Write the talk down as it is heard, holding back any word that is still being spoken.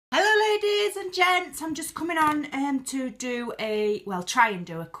and gents, I'm just coming on to do try and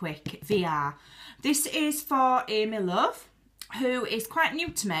do a quick VR. This is for Amy Love, who is quite new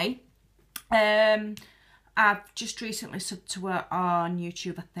to me. I've just recently subbed to her on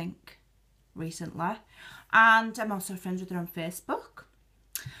YouTube, I think, recently. And I'm also friends with her on Facebook.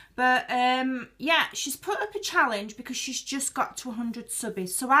 But yeah, she's put up a challenge because she's just got to 100 subbies.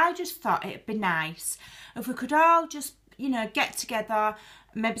 So I just thought it'd be nice if we could all just, you know, get together.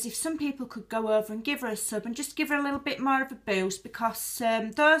 Maybe if some people could go over and give her a sub and just give her a little bit more of a boost, because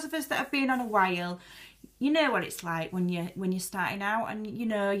those of us that have been on a while, you know what it's like when you're starting out and you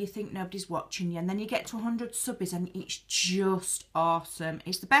know you think nobody's watching you, and then you get to 100 subbies and it's just awesome.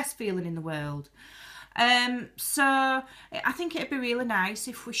 It's the best feeling in the world. So I think it'd be really nice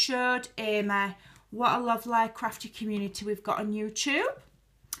if we showed Amy what a lovely crafty community we've got on YouTube,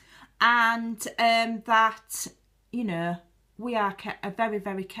 and that, you know, we are a very,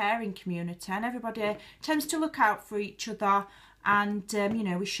 very caring community, and everybody tends to look out for each other, and you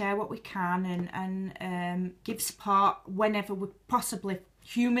know, we share what we can and give support whenever we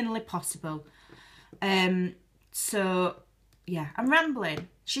humanly possible. So yeah, I'm rambling.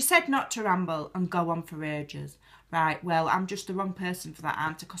 She said not to ramble and go on for ages. Right, well, I'm just the wrong person for that,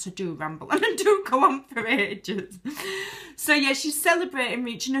 aren't I? Because I do ramble and I do go on for ages. So yeah, she's celebrating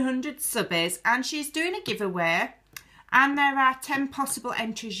reaching 100 subbies, and she's doing a giveaway. And there are 10 possible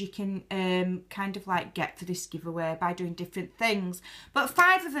entries you can kind of like get for this giveaway by doing different things. But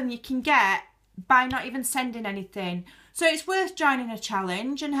 5 of them you can get by not even sending anything. So it's worth joining a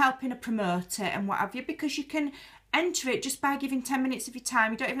challenge and helping her promote it and what have you, because you can enter it just by giving 10 minutes of your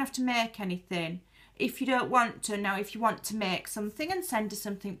time. You don't even have to make anything if you don't want to. Now, if you want to make something and send her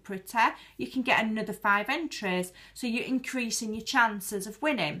something pretty, you can get another 5 entries. So you're increasing your chances of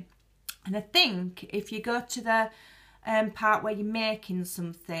winning. And I think if you go to the part where you're making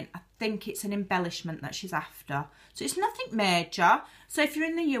something, I think it's an embellishment that she's after. So it's nothing major. So if you're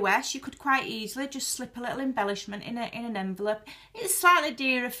in the US, you could quite easily just slip a little embellishment in an envelope. It's slightly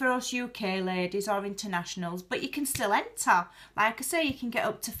dearer for us UK ladies or internationals, but you can still enter. Like I say, you can get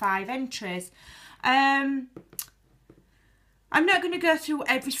up to 5 entries. I'm not going to go through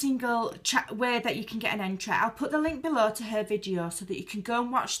every single way that you can get an entry. I'll put the link below to her video so that you can go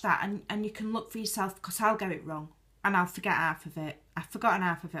and watch that, and you can look for yourself, because I'll get it wrong. And I'll forget half of it. I've forgotten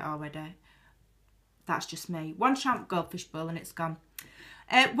half of it already. That's just me. One tramp goldfish bowl and it's gone.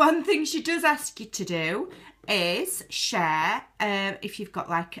 One thing she does ask you to do is share, if you've got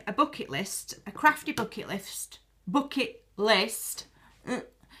like a bucket list, a crafty bucket list for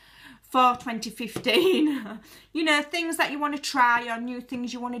 2015. You know, things that you want to try, or new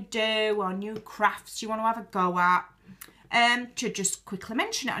things you want to do, or new crafts you want to have a go at, to just quickly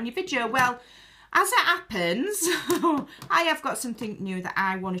mention it on your video. Well, as it happens, I have got something new that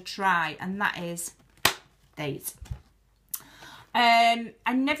I want to try, and that is these. I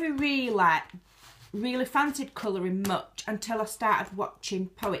never really fancied colouring much until I started watching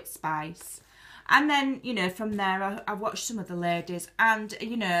Poet Spice. And then, you know, from there I watched some of the ladies, and,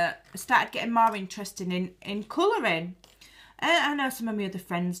 you know, I started getting more interested in colouring. I know some of my other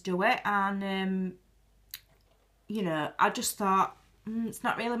friends do it, and, you know, I just thought, it's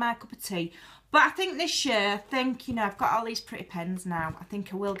not really my cup of tea. But I think this year, you know, I've got all these pretty pens now. I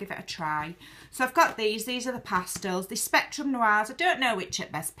think I will give it a try. So I've got these. These are the pastels. The Spectrum Noirs. I don't know which are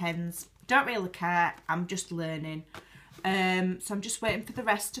best pens. Don't really care. I'm just learning. So I'm just waiting for the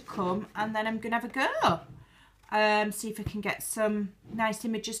rest to come, and then I'm going to have a go. See if I can get some nice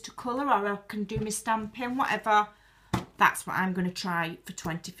images to colour, or I can do my stamping, whatever. That's what I'm going to try for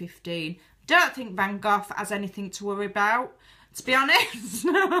 2015. Don't think Van Gogh has anything to worry about, to be honest,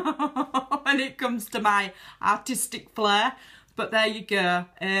 when it comes to my artistic flair. But there you go.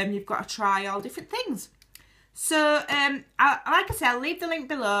 You've got to try all different things. So, like I say, I'll leave the link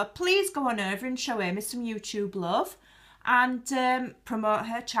below. Please go on over and show Amy some YouTube love, and promote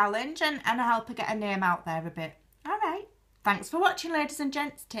her challenge, and help her get her name out there a bit. All right. Thanks for watching, ladies and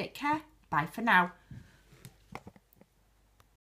gents. Take care. Bye for now.